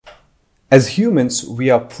As humans, we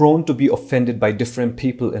are prone to be offended by different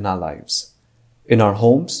people in our lives, in our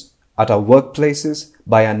homes, at our workplaces,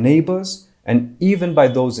 by our neighbors, and even by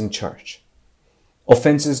those in church.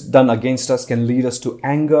 Offenses done against us can lead us to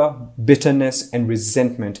anger, bitterness, and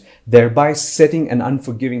resentment, thereby setting an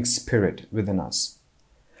unforgiving spirit within us.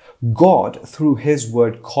 God, through His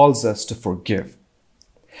Word, calls us to forgive.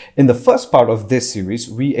 In the first part of this series,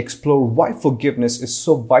 we explore why forgiveness is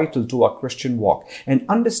so vital to our Christian walk and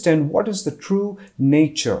understand what is the true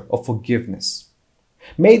nature of forgiveness.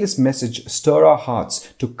 May this message stir our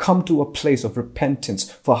hearts to come to a place of repentance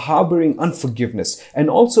for harboring unforgiveness and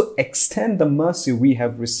also extend the mercy we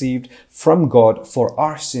have received from God for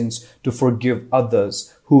our sins to forgive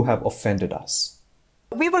others who have offended us.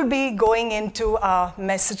 We will be going into our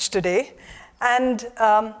message today, and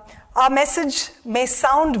our message may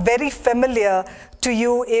sound very familiar to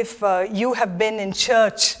you if you have been in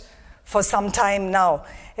church for some time now.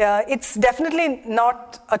 It's definitely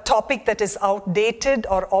not a topic that is outdated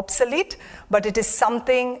or obsolete, but it is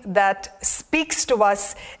something that speaks to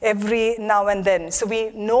us every now and then. So we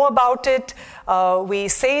know about it, we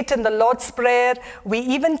say it in the Lord's Prayer, we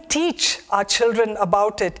even teach our children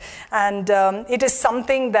about it, and it is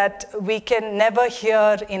something that we can never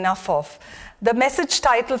hear enough of. The message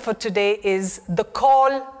title for today is The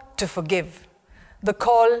Call to Forgive. The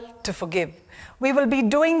Call to Forgive. We will be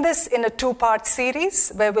doing this in a two-part series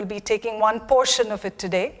where we'll be taking one portion of it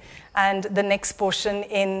today and the next portion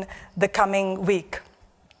in the coming week.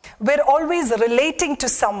 We're always relating to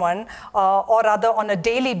someone or other on a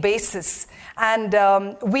daily basis, and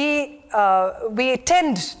we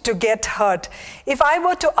tend to get hurt. If I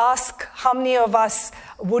were to ask how many of us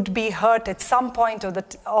would be hurt at some point or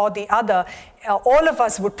the other, all of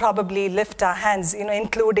us would probably lift our hands,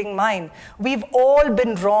 including mine. We've all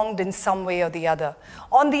been wronged in some way or the other.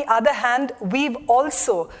 On the other hand, we've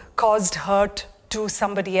also caused hurt to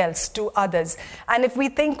somebody else, to others. And if we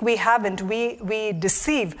think we haven't, we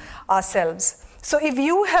deceive ourselves. So if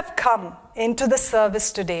you have come into the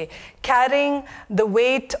service today carrying the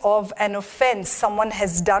weight of an offense someone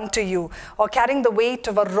has done to you, or carrying the weight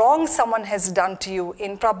of a wrong someone has done to you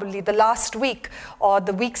in probably the last week or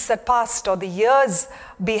the weeks that passed or the years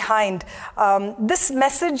behind, this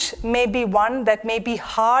message may be one that may be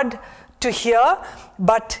hard to hear,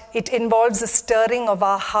 but it involves a stirring of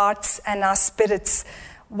our hearts and our spirits.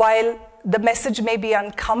 While the message may be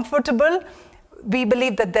uncomfortable, we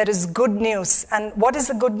believe that there is good news. And what is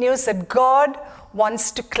the good news? That God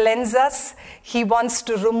wants to cleanse us. He wants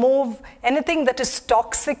to remove anything that is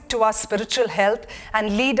toxic to our spiritual health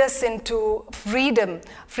and lead us into freedom.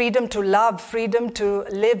 Freedom to love, freedom to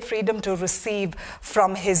live, freedom to receive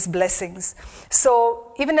from His blessings.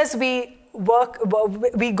 So even as we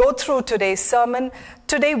go through today's sermon,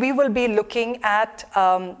 today we will be looking at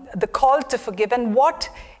the call to forgive and what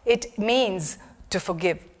it means to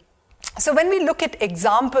forgive. So when we look at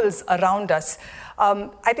examples around us,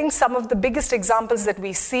 I think some of the biggest examples that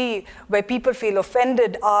we see where people feel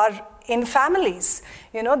offended are in families.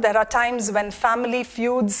 There are times when family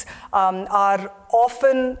feuds are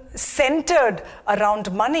often centered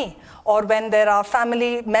around money, or when there are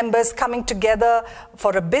family members coming together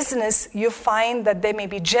for a business, you find that there may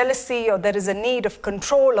be jealousy, or there is a need of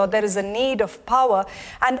control, or there is a need of power.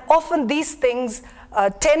 And often these things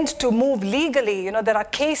tend to move legally. There are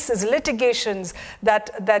cases, litigations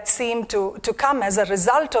that seem to come as a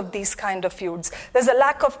result of these kind of feuds. There's a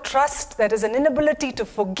lack of trust. There is an inability to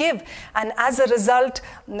forgive. And as a result,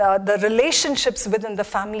 the relationships within the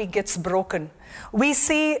family gets broken. We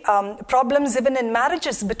see problems even in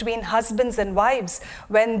marriages between husbands and wives.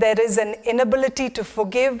 When there is an inability to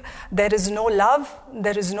forgive, there is no love,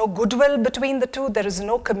 there is no goodwill between the two, there is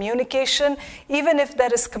no communication. Even if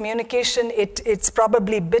there is communication, it's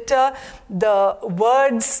probably bitter. The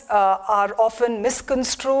words are often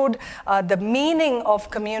misconstrued. The meaning of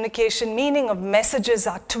communication, meaning of messages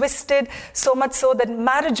are twisted, so much so that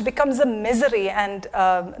marriage becomes a misery, and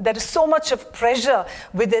there is so much of pressure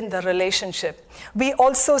within the relationship. We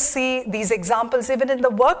also see these examples even in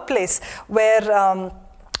the workplace where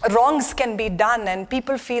wrongs can be done and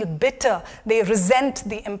people feel bitter. They resent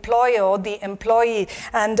the employer or the employee,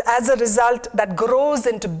 and as a result that grows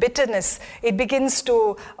into bitterness. It begins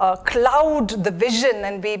to cloud the vision,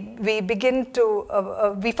 and we begin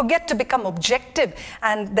to we forget to become objective,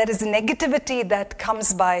 and there is negativity that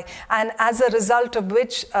comes by, and as a result of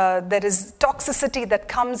which there is toxicity that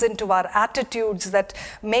comes into our attitudes that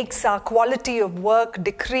makes our quality of work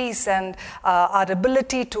decrease, and our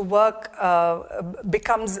ability to work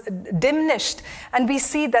becomes becomes diminished, and we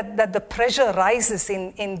see that the pressure rises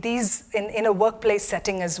in a workplace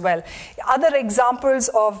setting as well. Other examples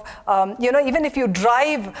of, even if you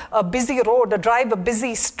drive a busy road or drive a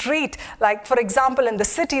busy street, like for example in the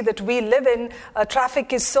city that we live in,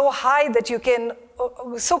 traffic is so high that you can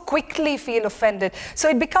so quickly feel offended. So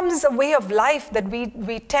it becomes a way of life that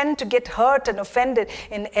we tend to get hurt and offended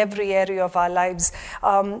in every area of our lives.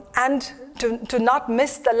 And to not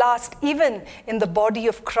miss the last, even in the body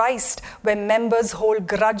of Christ, where members hold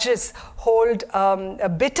grudges, hold a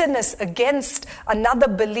bitterness against another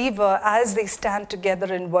believer as they stand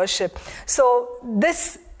together in worship. So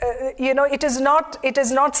this it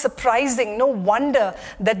is not surprising, no wonder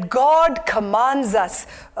that God commands us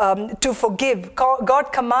to forgive.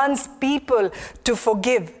 God commands people to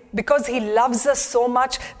forgive, because he loves us so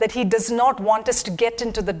much that he does not want us to get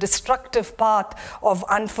into the destructive path of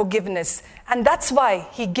unforgiveness. And that's why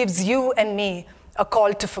he gives you and me a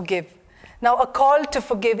call to forgive. Now, a call to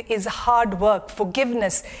forgive is hard work.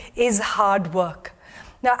 Forgiveness is hard work.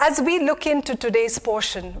 Now, as we look into today's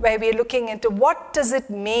portion, where we're looking into what does it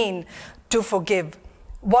mean to forgive?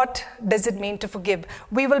 What does it mean to forgive?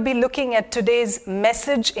 We will be looking at today's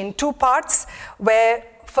message in two parts, where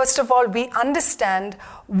first of all, we understand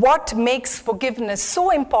what makes forgiveness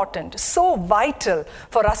so important, so vital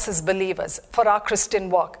for us as believers, for our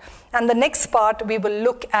Christian walk. And the next part we will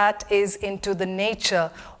look at is into the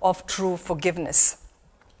nature of true forgiveness.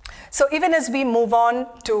 So even as we move on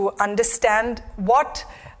to understand why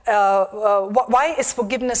is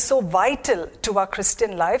forgiveness so vital to our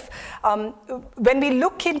Christian life, when we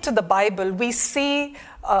look into the Bible, we see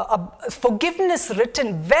forgiveness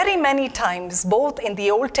written very many times, both in the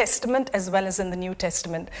Old Testament as well as in the New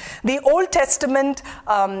Testament. The Old Testament,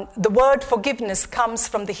 the word forgiveness comes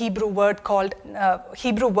from the Hebrew word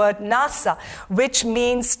nasa, which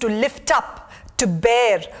means to lift up, to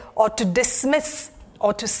bear, or to dismiss,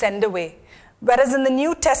 or to send away. Whereas in the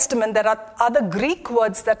New Testament, there are other Greek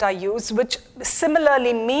words that are used which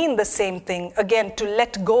similarly mean the same thing. Again, to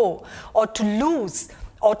let go, or to lose,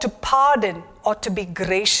 or to pardon, or to be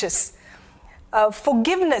gracious.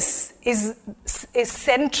 Forgiveness is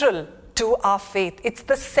central to our faith. It's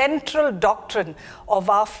the central doctrine of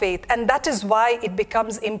our faith, and that is why it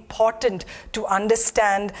becomes important to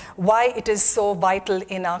understand why it is so vital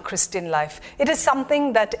in our Christian life. It is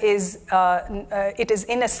something that is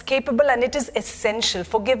inescapable, and it is essential.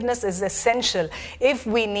 Forgiveness is essential if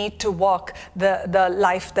we need to walk the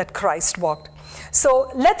life that Christ walked.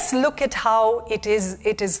 So let's look at how it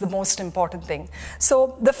is the most important thing.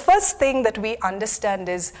 So the first thing that we understand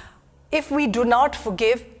is, if we do not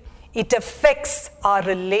forgive, it affects our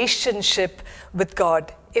relationship with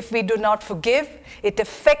God. If we do not forgive, it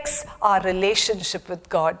affects our relationship with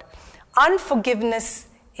God. Unforgiveness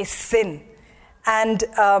is sin. And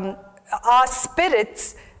our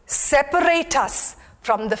spirits separate us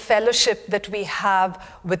from the fellowship that we have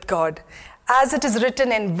with God. As it is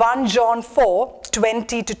written in 1 John 4,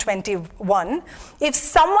 20 to 21, if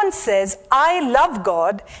someone says, I love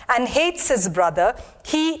God, and hates his brother,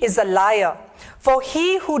 he is a liar. For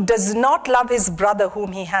he who does not love his brother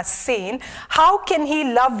whom he has seen, how can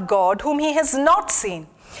he love God whom he has not seen?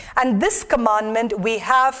 And this commandment we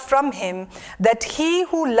have from him, that he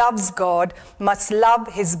who loves God must love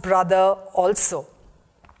his brother also.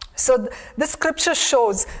 So the scripture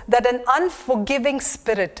shows that an unforgiving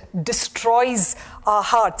spirit destroys our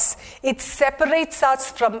hearts. It separates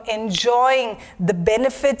us from enjoying the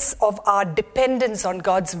benefits of our dependence on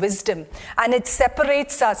God's wisdom. And it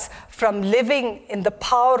separates us from living in the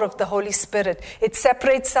power of the Holy Spirit. It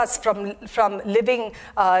separates us from living,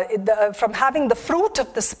 from having the fruit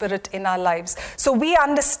of the Spirit in our lives. So we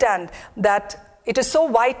understand that it is so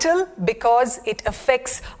vital because it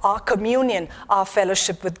affects our communion, our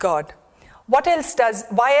fellowship with God. Why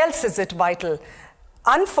else is it vital?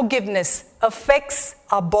 Unforgiveness affects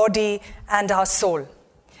our body and our soul.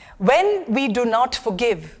 When we do not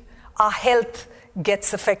forgive, our health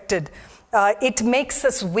gets affected. It makes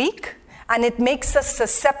us weak, and it makes us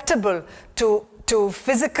susceptible to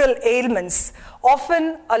physical ailments.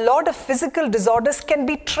 Often, a lot of physical disorders can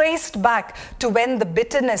be traced back to when the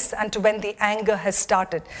bitterness and to when the anger has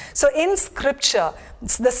started. So in Scripture,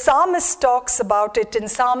 the psalmist talks about it in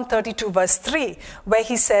Psalm 32 verse 3, where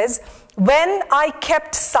he says, when I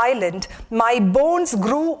kept silent, my bones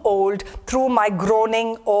grew old through my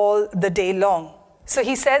groaning all the day long. So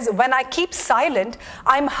he says, when I keep silent,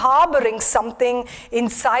 I'm harboring something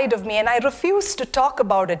inside of me and I refuse to talk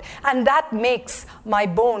about it. And that makes my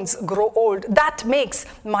bones grow old. That makes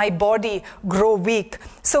my body grow weak.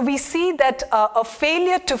 So we see that a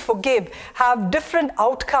failure to forgive have different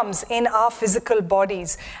outcomes in our physical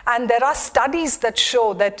bodies. And there are studies that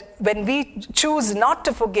show that when we choose not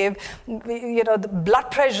to forgive, the blood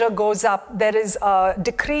pressure goes up. There is a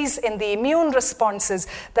decrease in the immune responses.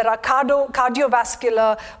 There are cardiovascular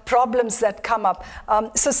problems that come up.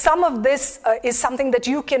 So some of this is something that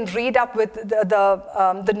you can read up with.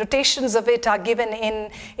 The notations of it are given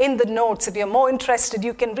in the notes. If you're more interested,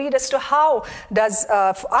 you can read as to how does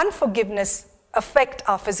unforgiveness affect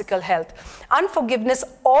our physical health. Unforgiveness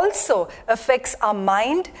also affects our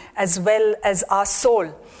mind as well as our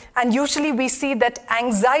soul. And usually we see that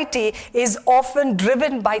anxiety is often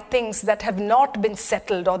driven by things that have not been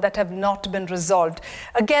settled or that have not been resolved.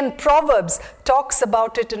 Again, Proverbs talks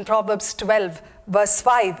about it in Proverbs 12, verse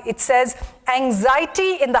 5. It says,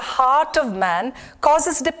 anxiety in the heart of man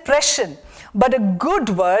causes depression, but a good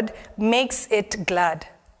word makes it glad.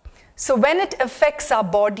 So when it affects our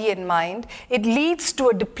body and mind, it leads to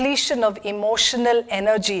a depletion of emotional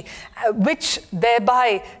energy, which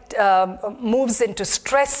thereby moves into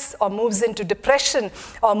stress or moves into depression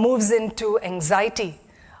or moves into anxiety.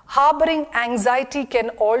 Harboring anxiety can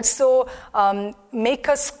also make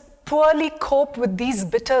us poorly cope with these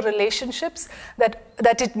bitter relationships,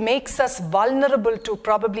 that it makes us vulnerable to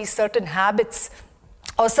probably certain habits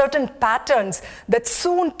or certain patterns that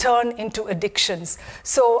soon turn into addictions.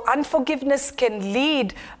 So unforgiveness can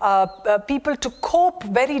lead people to cope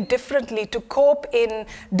very differently, to cope in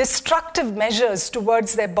destructive measures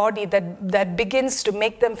towards their body that begins to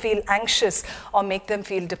make them feel anxious or make them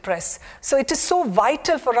feel depressed. So it is so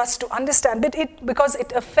vital for us to understand because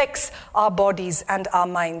it affects our bodies and our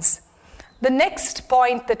minds. The next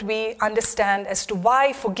point that we understand as to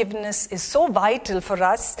why forgiveness is so vital for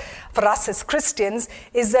us as Christians,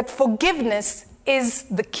 is that forgiveness is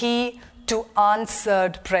the key to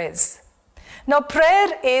answered prayers. Now,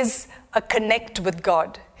 prayer is a connect with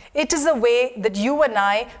God. It is a way that you and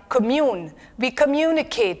I commune. We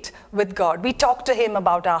communicate with God. We talk to Him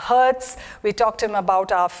about our hurts. We talk to Him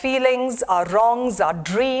about our feelings, our wrongs, our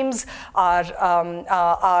dreams, our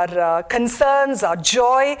concerns, our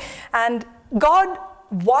joy. And God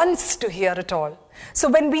wants to hear it all. So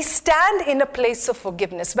when we stand in a place of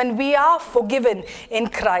forgiveness, when we are forgiven in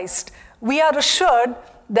Christ, we are assured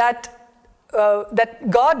that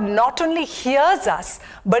God not only hears us,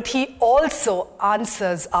 but He also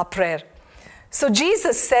answers our prayer. So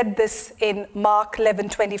Jesus said this in Mark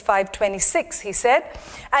 11:25-26. He said,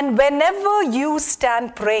 and whenever you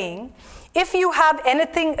stand praying, if you have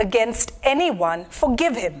anything against anyone,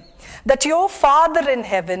 forgive him, that your Father in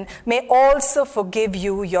heaven may also forgive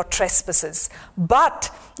you your trespasses. But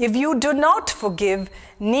if you do not forgive,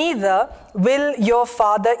 neither will your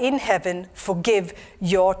Father in heaven forgive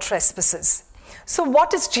your trespasses. So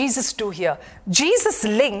what does Jesus do here? Jesus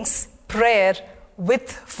links prayer with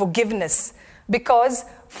forgiveness, because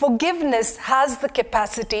forgiveness has the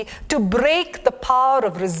capacity to break the power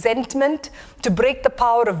of resentment, to break the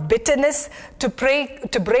power of bitterness, to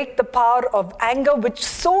break the power of anger, which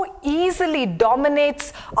so easily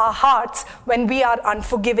dominates our hearts when we are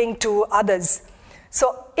unforgiving to others.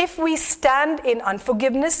 So if we stand in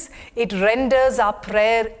unforgiveness, it renders our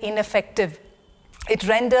prayer ineffective. It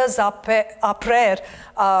renders our prayer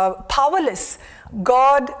powerless.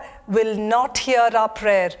 God will not hear our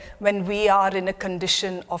prayer when we are in a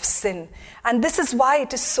condition of sin. And this is why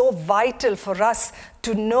it is so vital for us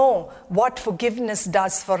to know what forgiveness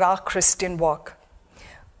does for our Christian walk.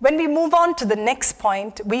 When we move on to the next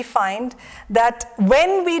point, we find that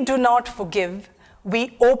when we do not forgive,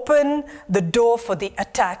 we open the door for the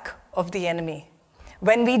attack of the enemy.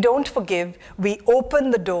 When we don't forgive, we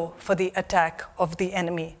open the door for the attack of the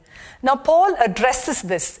enemy. Now, Paul addresses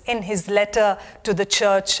this in his letter to the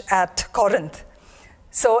church at Corinth.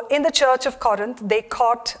 So, in the church of Corinth, they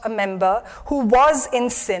caught a member who was in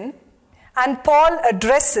sin, and Paul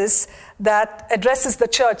addresses the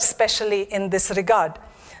church especially in this regard.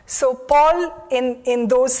 So, Paul, in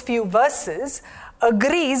those few verses,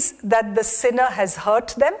 agrees that the sinner has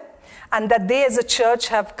hurt them, and that they as a church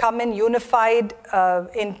have come in unified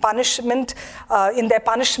in their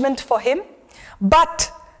punishment for him.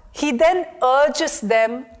 But he then urges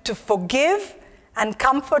them to forgive and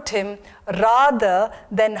comfort him rather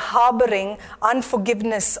than harboring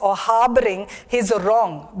unforgiveness or harboring his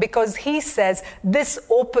wrong, because he says this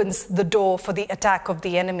opens the door for the attack of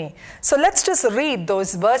the enemy. So let's just read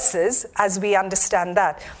those verses as we understand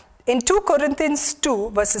that. In 2 Corinthians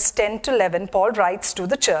 2, verses 10 to 11, Paul writes to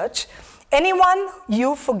the church, anyone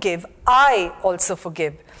you forgive, I also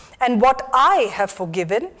forgive. And what I have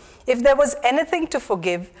forgiven, if there was anything to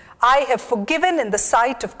forgive, I have forgiven in the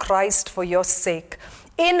sight of Christ for your sake,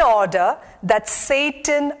 in order that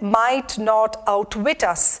Satan might not outwit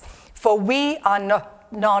us, for we are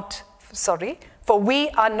not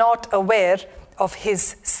aware of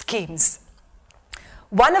his schemes.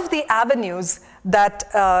 One of the avenues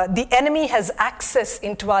that the enemy has access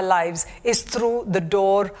into our lives is through the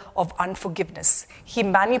door of unforgiveness. He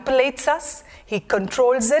manipulates us, he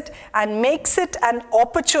controls it, and makes it an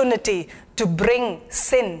opportunity to bring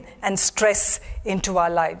sin and stress into our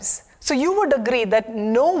lives. So you would agree that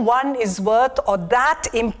no one is worth or that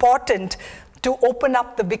important to open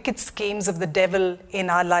up the wicked schemes of the devil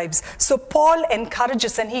in our lives. So Paul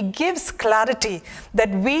encourages and he gives clarity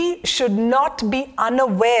that we should not be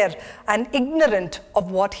unaware and ignorant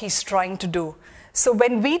of what he's trying to do. So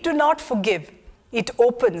when we do not forgive, it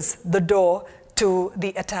opens the door to the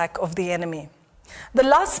attack of the enemy. The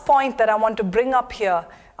last point that I want to bring up here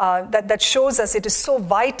that shows us it is so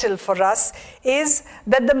vital for us is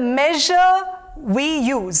that the measure we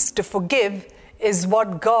use to forgive is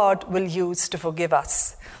what God will use to forgive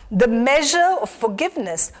us. The measure of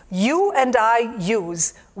forgiveness you and I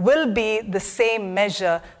use will be the same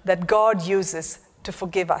measure that God uses to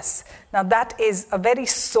forgive us. Now that is a very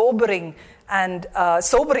sobering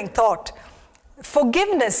thought.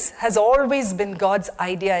 Forgiveness has always been God's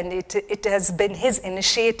idea, and it has been his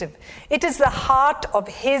initiative. It is the heart of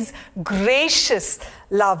his gracious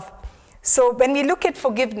love. So when we look at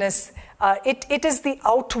forgiveness, it is the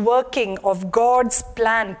outworking of God's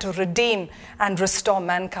plan to redeem and restore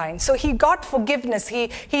mankind. So he got forgiveness.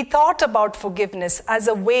 He thought about forgiveness as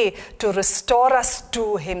a way to restore us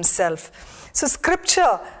to himself. So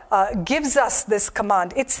scripture gives us this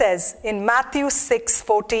command. It says in Matthew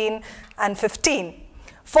 6:14 and 15,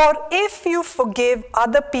 for if you forgive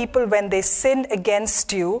other people when they sin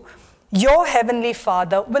against you, your heavenly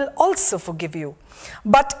Father will also forgive you.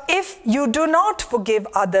 But if you do not forgive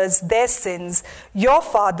others their sins, your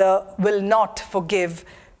Father will not forgive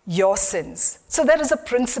your sins. So there is a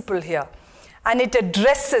principle here, and it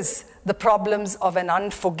addresses the problems of an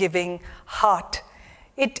unforgiving heart.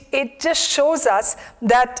 It just shows us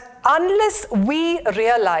that unless we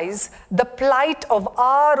realize the plight of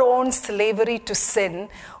our own slavery to sin,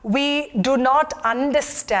 we do not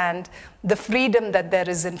understand the freedom that there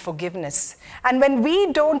is in forgiveness. And when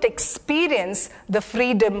we don't experience the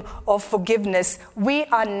freedom of forgiveness, we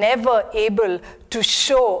are never able to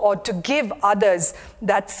show or to give others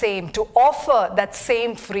that same, to offer that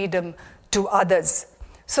same freedom to others.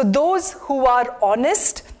 So those who are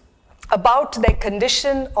honest about their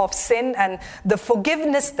condition of sin and the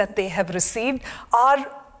forgiveness that they have received are,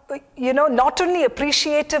 not only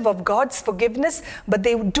appreciative of God's forgiveness, but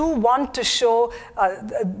they do want to show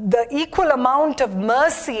the equal amount of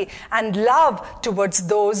mercy and love towards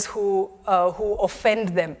those who offend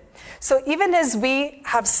them. So even as we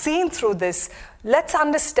have seen through this, let's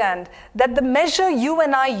understand that the measure you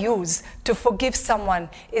and I use to forgive someone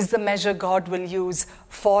is the measure God will use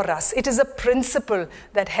for us. It is a principle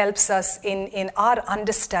that helps us in our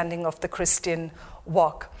understanding of the Christian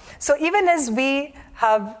walk. So even as we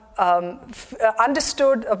have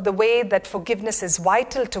understood of the way that forgiveness is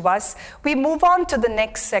vital to us, we move on to the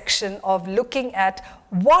next section of looking at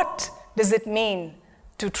what does it mean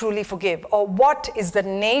to truly forgive, or what is the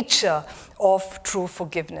nature of true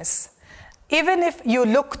forgiveness. Even if you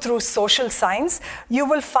look through social science, you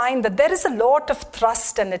will find that there is a lot of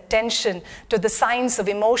thrust and attention to the science of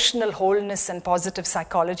emotional wholeness and positive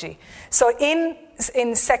psychology. So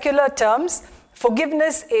in secular terms,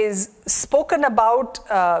 forgiveness is spoken about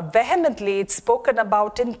vehemently, it's spoken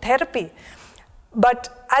about in therapy.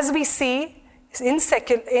 But as we see, in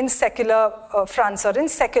secular fronts or in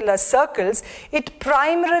secular circles, it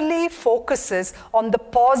primarily focuses on the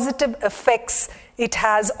positive effects it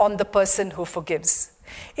has on the person who forgives.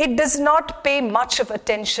 It does not pay much of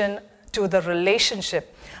attention to the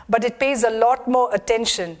relationship, but it pays a lot more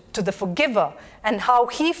attention to the forgiver and how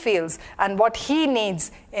he feels and what he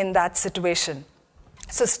needs in that situation.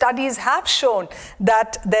 So studies have shown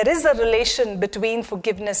that there is a relation between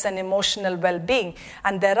forgiveness and emotional well-being,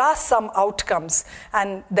 and there are some outcomes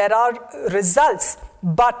and there are results,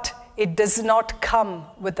 but it does not come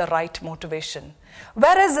with the right motivation.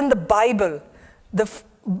 Whereas in the Bible, the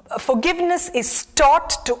forgiveness is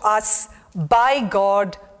taught to us by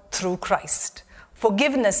God through Christ.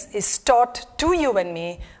 Forgiveness is taught to you and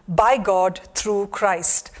me by God through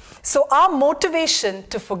Christ. So our motivation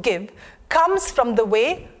to forgive comes from the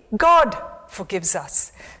way God forgives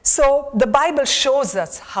us. So the Bible shows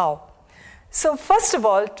us how. So first of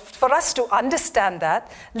all, for us to understand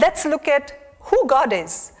that, let's look at who God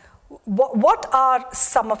is. What are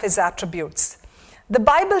some of his attributes? The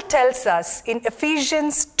Bible tells us in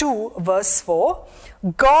Ephesians 2 verse 4,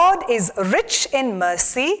 God is rich in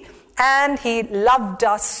mercy and he loved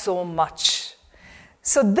us so much.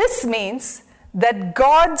 So this means that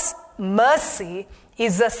God's mercy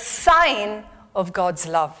is a sign of God's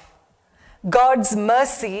love. God's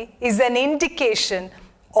mercy is an indication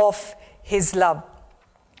of his love.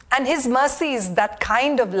 And his mercy is that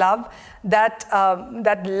kind of love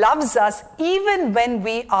that loves us even when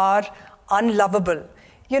we are unlovable.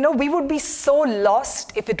 You know, we would be so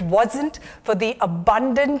lost if it wasn't for the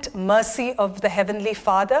abundant mercy of the Heavenly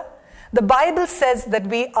Father. The Bible says that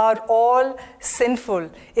we are all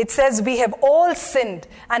sinful. It says we have all sinned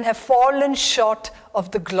and have fallen short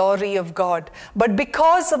of the glory of God. But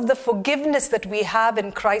because of the forgiveness that we have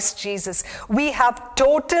in Christ Jesus, we have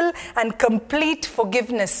total and complete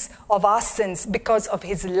forgiveness of our sins because of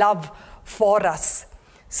his love for us.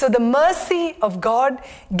 So the mercy of God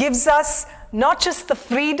gives us not just the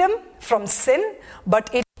freedom from sin, but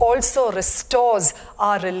it also restores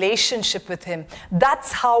our relationship with him.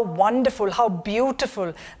 That's how wonderful, how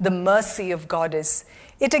beautiful the mercy of God is.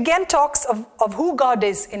 It again talks of who God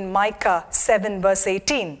is in Micah 7 verse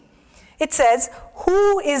 18. It says,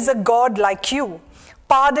 "Who is a God like you,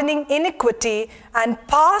 pardoning iniquity and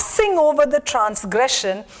passing over the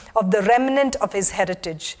transgression of the remnant of his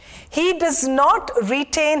heritage? He does not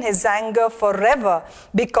retain his anger forever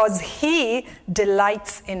because he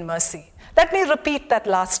delights in mercy." Let me repeat that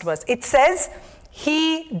last verse. It says,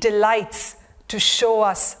 he delights to show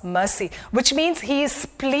us mercy, which means he is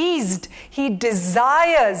pleased, he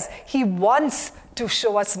desires, he wants to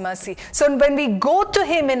show us mercy. So when we go to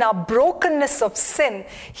him in our brokenness of sin,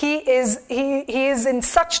 he is in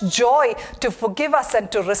such joy to forgive us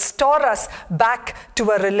and to restore us back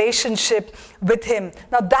to a relationship with him.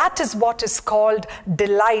 Now that is what is called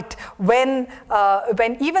delight. When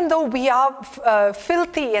even though we are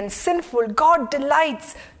filthy and sinful, God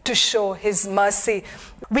delights to show his mercy.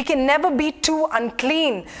 We can never be too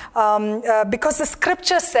unclean because the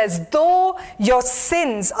scripture says, though your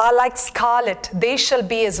sins are like scarlet, they shall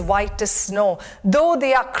be as white as snow. Though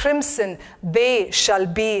they are crimson, they shall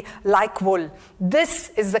be like wool. This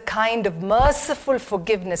is the kind of merciful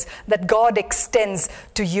forgiveness that God extends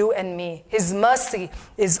to you and me. His mercy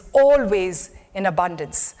is always in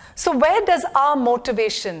abundance. So where does our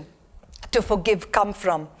motivation to forgive come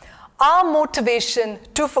from? Our motivation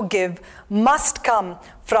to forgive must come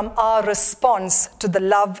from our response to the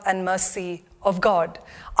love and mercy of God.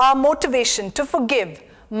 Our motivation to forgive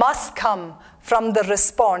must come from the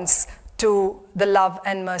response to the love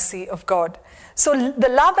and mercy of God. So the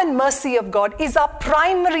love and mercy of God is our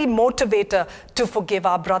primary motivator to forgive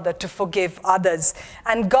our brother, to forgive others.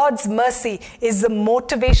 And God's mercy is the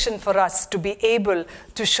motivation for us to be able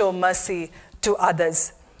to show mercy to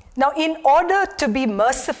others. Now, in order to be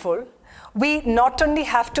merciful, we not only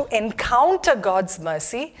have to encounter God's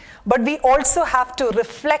mercy, but we also have to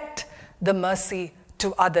reflect the mercy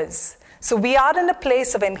to others. So we are in a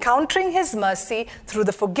place of encountering his mercy through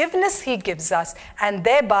the forgiveness he gives us, and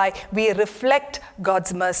thereby we reflect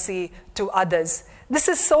God's mercy to others. This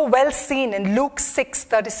is so well seen in Luke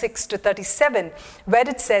 6:36-37, where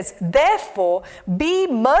it says, "Therefore be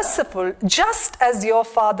merciful, just as your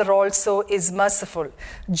Father also is merciful.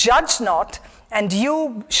 Judge not, and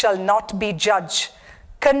you shall not be judged.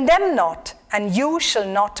 Condemn not, and you shall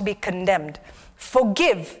not be condemned.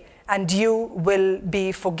 Forgive, and you will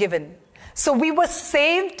be forgiven." So we were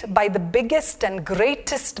saved by the biggest and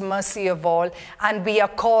greatest mercy of all, and we are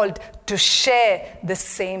called to share the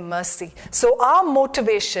same mercy. So our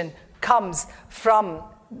motivation comes from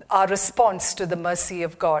our response to the mercy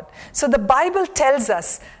of God. So the Bible tells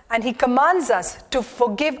us, and he commands us to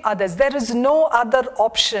forgive others. There is no other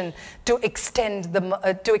option to extend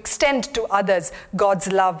to others God's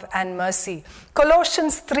love and mercy.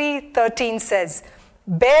 Colossians 3:13 says,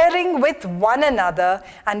 "Bearing with one another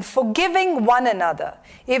and forgiving one another.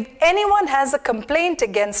 If anyone has a complaint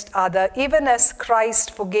against other, even as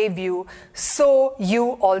Christ forgave you, so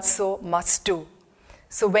you also must do."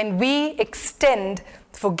 So when we extend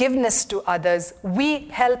forgiveness to others, we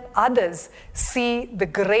help others see the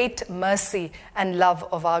great mercy and love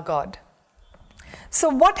of our God. So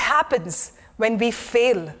what happens when we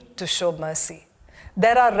fail to show mercy?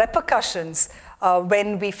 There are repercussions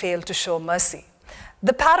when we fail to show mercy.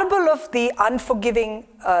 The parable of the unforgiving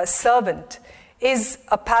servant is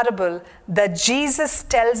a parable that Jesus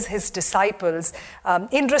tells his disciples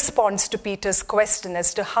in response to Peter's question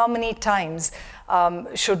as to how many times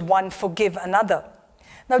should one forgive another.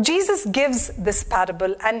 Now, Jesus gives this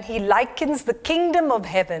parable and he likens the kingdom of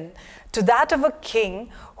heaven to that of a king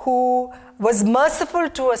who was merciful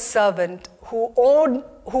to a servant who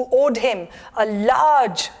owed him a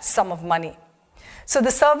large sum of money. So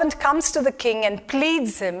the servant comes to the king and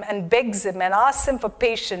pleads him and begs him and asks him for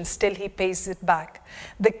patience till he pays it back.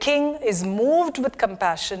 The king is moved with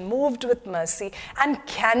compassion, moved with mercy, and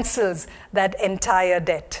cancels that entire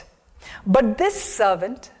debt. But this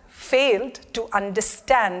servant failed to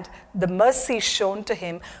understand the mercy shown to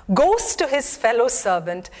him, goes to his fellow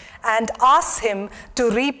servant and asks him to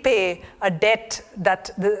repay a debt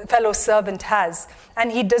that the fellow servant has.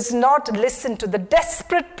 And he does not listen to the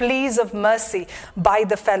desperate pleas of mercy by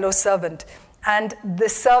the fellow servant. And the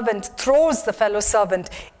servant throws the fellow servant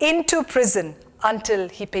into prison until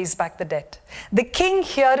he pays back the debt. The king,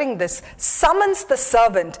 hearing this, summons the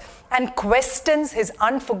servant and questions his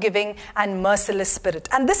unforgiving and merciless spirit.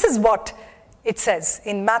 And this is what it says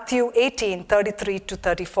in Matthew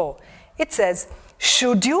 18:33-34. It says,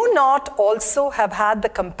 "Should you not also have had the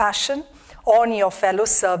compassion on your fellow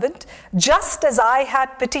servant, just as I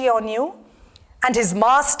had pity on you?" And his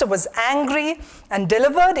master was angry and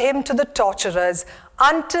delivered him to the torturers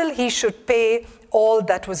until he should pay all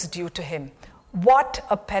that was due to him. What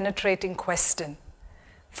a penetrating question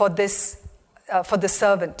for the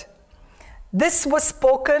servant. This was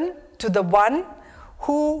spoken to the one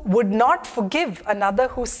who would not forgive another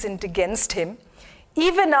who sinned against him,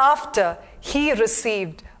 even after he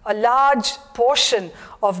received a large portion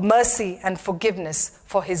of mercy and forgiveness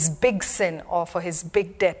for his big sin or for his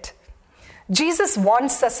big debt. Jesus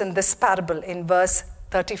warns us in this parable in verse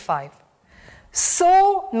 35.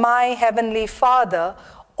 "So my heavenly Father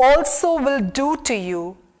also will do to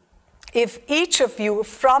you if each of you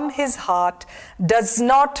from his heart does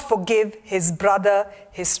not forgive his brother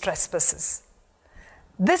his trespasses."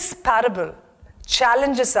 This parable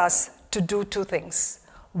challenges us to do two things.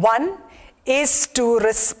 One is to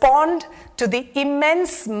respond to the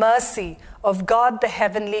immense mercy of God the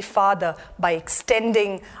Heavenly Father by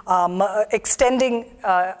extending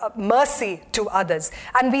mercy to others.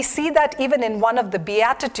 And we see that even in one of the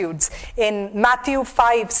Beatitudes in Matthew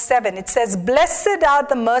 5:7. It says, "Blessed are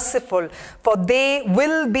the merciful, for they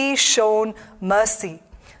will be shown mercy."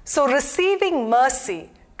 So receiving mercy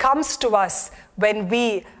comes to us when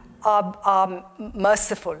we are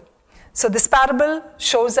merciful. So this parable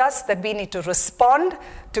shows us that we need to respond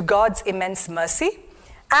to God's immense mercy.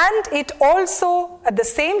 And it also, at the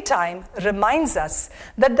same time, reminds us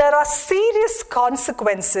that there are serious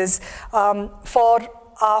consequences for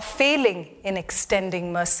our failing in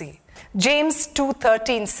extending mercy. James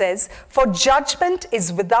 2:13 says, "For judgment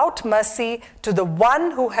is without mercy to the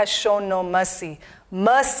one who has shown no mercy.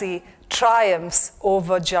 Mercy triumphs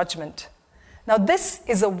over judgment." Now this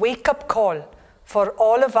is a wake-up call for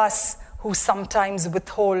all of us who sometimes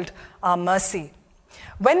withhold our mercy.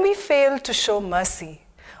 When we fail to show mercy,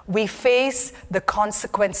 we face the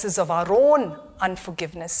consequences of our own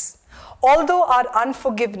unforgiveness. Although our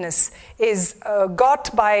unforgiveness is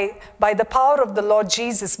got by the power of the Lord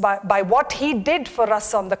Jesus, by what he did for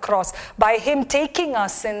us on the cross, by him taking our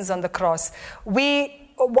sins on the cross,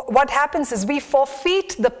 what happens is we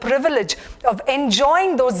forfeit the privilege of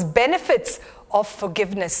enjoying those benefits of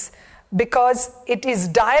forgiveness, because it is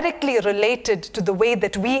directly related to the way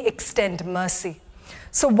that we extend mercy.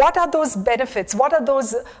 So what are those benefits? What are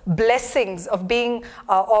those blessings of being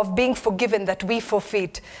forgiven that we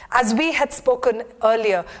forfeit? As we had spoken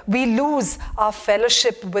earlier, we lose our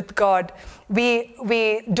fellowship with God. We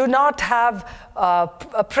do not have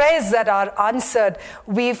prayers that are answered.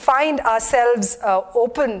 We find ourselves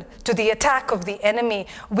open to the attack of the enemy.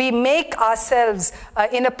 We make ourselves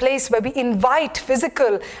in a place where we invite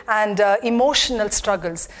physical and emotional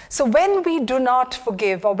struggles. So when we do not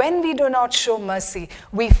forgive, or when we do not show mercy,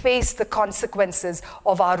 we face the consequences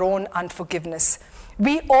of our own unforgiveness.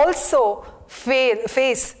 We also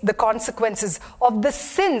face the consequences of the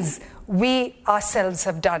sins we ourselves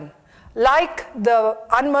have done. Like the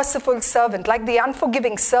unmerciful servant, like the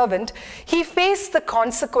unforgiving servant, he faced the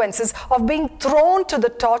consequences of being thrown to the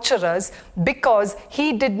torturers because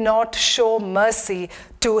he did not show mercy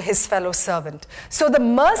to his fellow servant. So the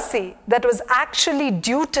mercy that was actually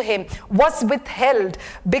due to him was withheld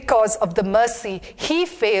because of the mercy he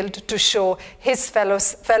failed to show his fellow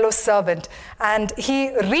servant, and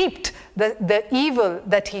he reaped the evil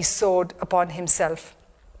that he sowed upon himself.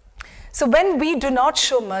 So when we do not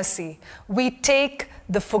show mercy, we take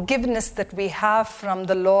the forgiveness that we have from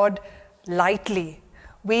the Lord lightly.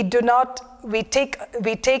 We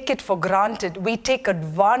take it for granted. We take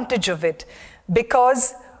advantage of it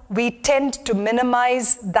because we tend to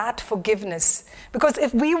minimize that forgiveness. Because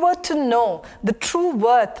if we were to know the true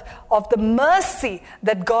worth of the mercy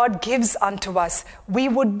that God gives unto us, we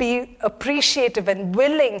would be appreciative and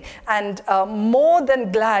willing and more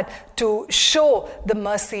than glad to show the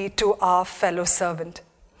mercy to our fellow servant.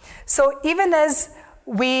 So even as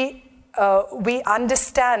we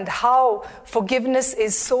understand how forgiveness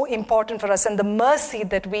is so important for us and the mercy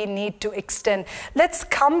that we need to extend, let's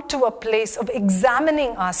come to a place of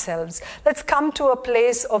examining ourselves. Let's come to a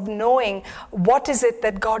place of knowing what is it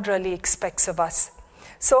that God really expects of us.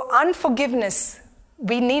 So unforgiveness,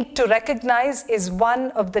 we need to recognize, is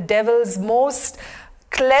one of the devil's most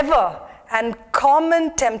clever and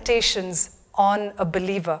common temptations on a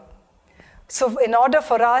believer. So in order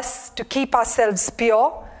for us to keep ourselves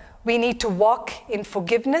pure, we need to walk in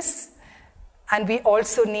forgiveness, and we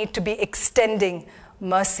also need to be extending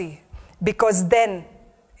mercy, because then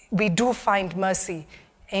we do find mercy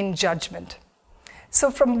in judgment.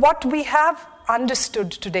 So from what we have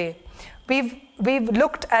understood today, we've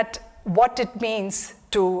looked at what it means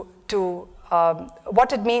to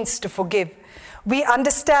forgive. We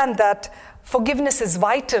understand that forgiveness is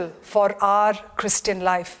vital for our Christian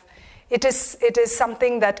life. It is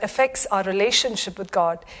something that affects our relationship with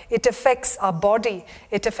God. It affects our body.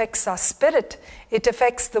 It affects our spirit. It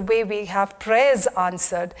affects the way we have prayers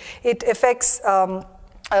answered. It affects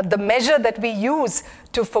the measure that we use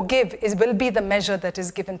to forgive will be the measure that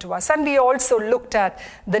is given to us. And we also looked at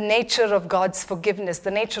the nature of God's forgiveness.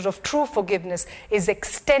 The nature of true forgiveness is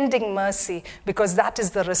extending mercy, because that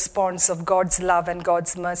is the response of God's love and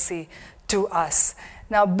God's mercy to us.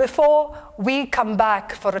 Now, before we come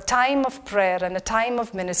back for a time of prayer and a time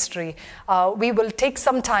of ministry, we will take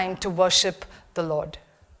some time to worship the Lord.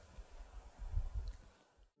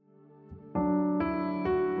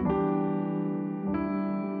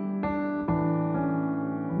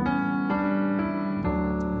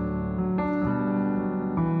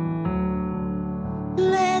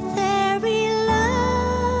 Let there be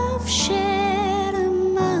love shared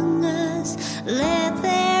among us. Let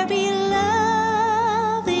there be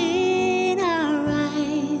love in our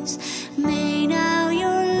eyes. May now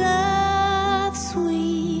your love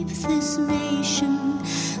sweep this nation.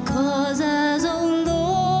 Cause us, O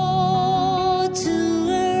Lord, to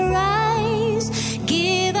arise.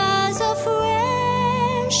 Give us a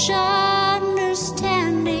fresh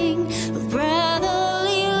understanding of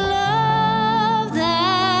brotherly love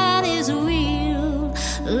that is real.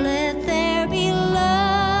 Let there be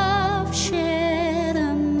love shared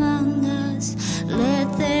among us.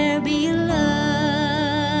 Let there be love.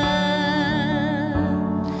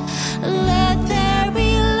 Let there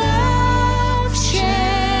be love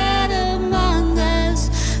shared among us.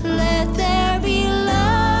 Let there be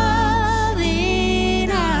love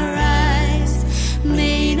in our eyes.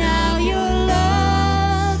 May now your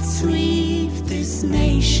love sweep this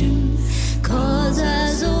nation. Cause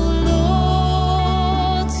us, O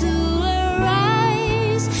Lord, to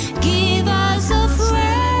arise. Give us a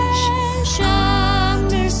fresh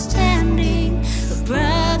understanding of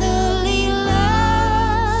brotherly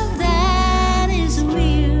love that is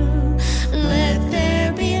real. Let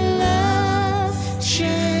there be love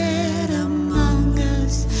shared among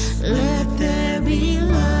us. Let there be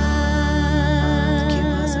love.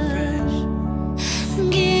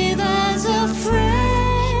 Give us a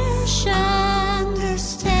fresh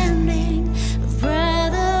understanding of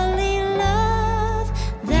brotherly love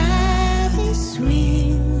that is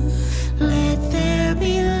real. Let there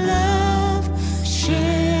be love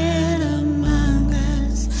shared among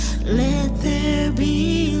us. Let there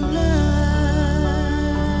be love.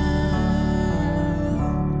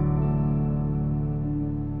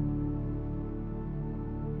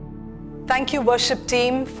 Thank you, worship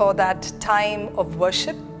team, for that time of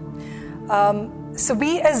worship. So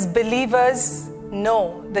we as believers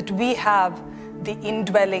know that we have the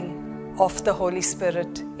indwelling of the Holy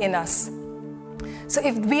Spirit in us. So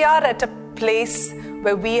if we are at a place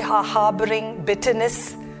where we are harboring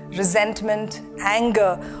bitterness, resentment,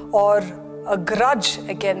 anger, or a grudge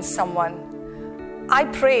against someone, I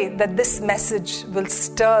pray that this message will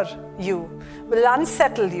stir you, will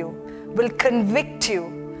unsettle you, will convict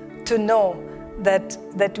you to know that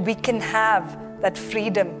we can have that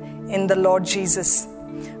freedom in the Lord Jesus.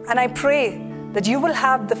 And I pray that you will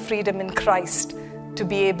have the freedom in Christ to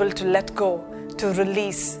be able to let go, to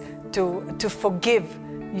release, to forgive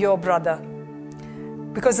your brother.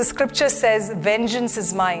 Because the scripture says, vengeance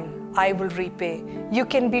is mine, I will repay. You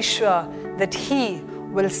can be sure that He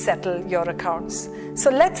will settle your accounts. So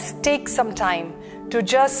let's take some time to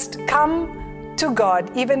just come to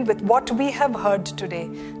God, even with what we have heard today,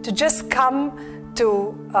 to just come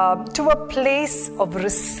to a place of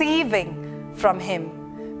receiving from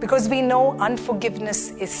Him, because we know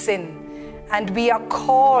unforgiveness is sin, and we are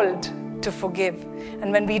called to forgive.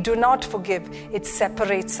 And when we do not forgive, it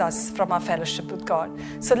separates us from our fellowship with God.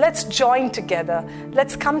 So let's join together.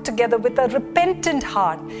 Let's come together with a repentant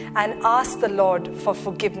heart and ask the Lord for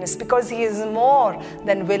forgiveness, because He is more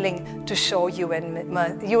than willing to show you and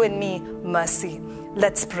me mercy.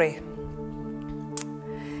 Let's pray.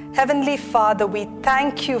 Heavenly Father, we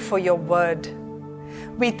thank you for your word.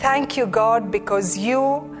 We thank you, God, because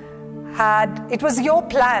it was your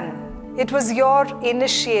plan. It was your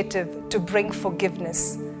initiative to bring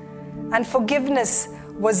forgiveness. And forgiveness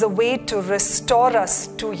was a way to restore us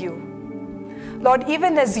to you. Lord,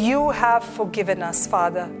 even as you have forgiven us,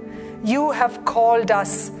 Father, you have called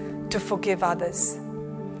us to forgive others.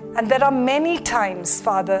 And there are many times,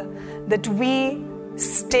 Father, that we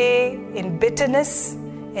stay in bitterness,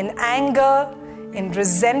 in anger, in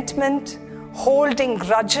resentment, holding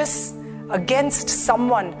grudges against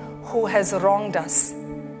someone who has wronged us.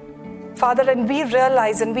 Father, and we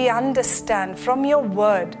realize and we understand from your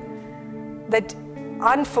word that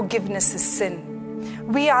unforgiveness is sin.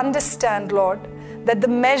 We understand, Lord, that the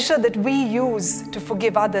measure that we use to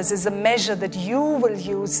forgive others is a measure that you will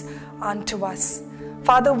use unto us.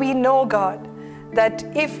 Father, we know, God, that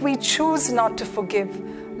if we choose not to forgive,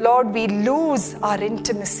 Lord, we lose our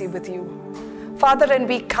intimacy with you. Father, and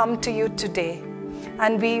we come to you today,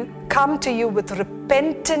 and we come to you with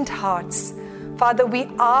repentant hearts. Father, we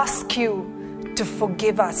ask you to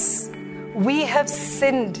forgive us. We have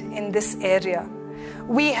sinned in this area.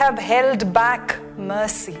 We have held back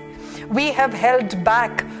mercy. We have held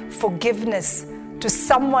back forgiveness to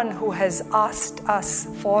someone who has asked us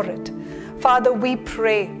for it. Father, we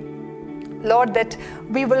pray, Lord, that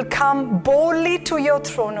we will come boldly to your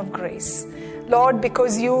throne of grace. Lord,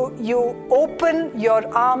 because you open your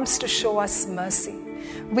arms to show us mercy.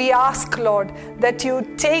 We ask, Lord, that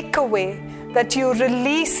you take away, that you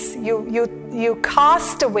release, you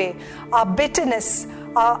cast away our bitterness,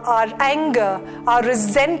 our anger, our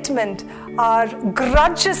resentment, our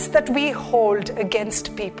grudges that we hold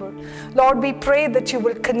against people. Lord, we pray that you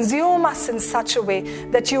will consume us in such a way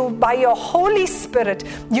that you, by your Holy Spirit,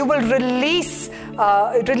 you will release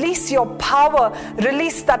your power,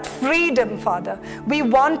 release that freedom, Father. We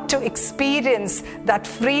want to experience that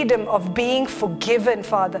freedom of being forgiven,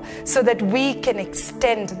 Father, so that we can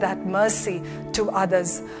extend that mercy to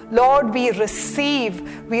others. Lord, we receive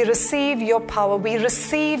your power. We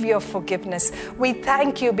receive your forgiveness. We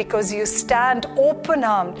thank you because you stand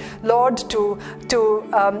open-armed, Lord, to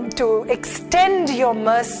extend your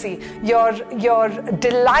mercy, your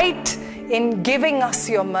delight in giving us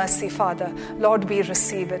your mercy, Father. Lord, we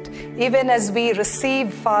receive it. Even as we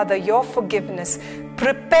receive, Father, your forgiveness,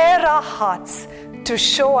 prepare our hearts to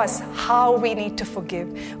show us how we need to forgive.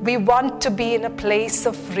 We want to be in a place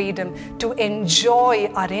of freedom, to enjoy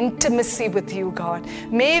our intimacy with you, God.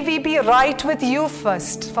 May we be right with you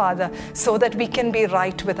first, Father, so that we can be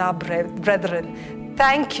right with our brethren.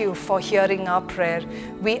 Thank you for hearing our prayer.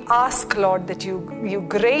 We ask, Lord, that you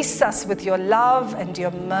grace us with your love and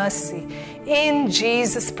your mercy. In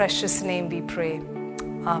Jesus' precious name we pray.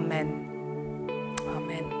 Amen.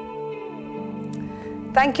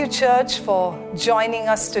 Thank you, church, for joining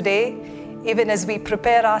us today, even as we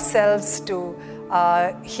prepare ourselves to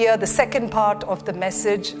hear the second part of the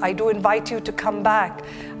message. I do invite you to come back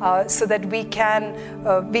so that we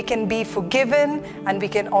can be forgiven, and we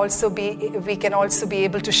can also be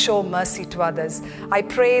able to show mercy to others. I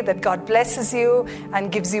pray that God blesses you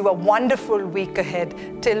and gives you a wonderful week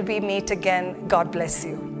ahead. Till we meet again, God bless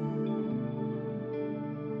you.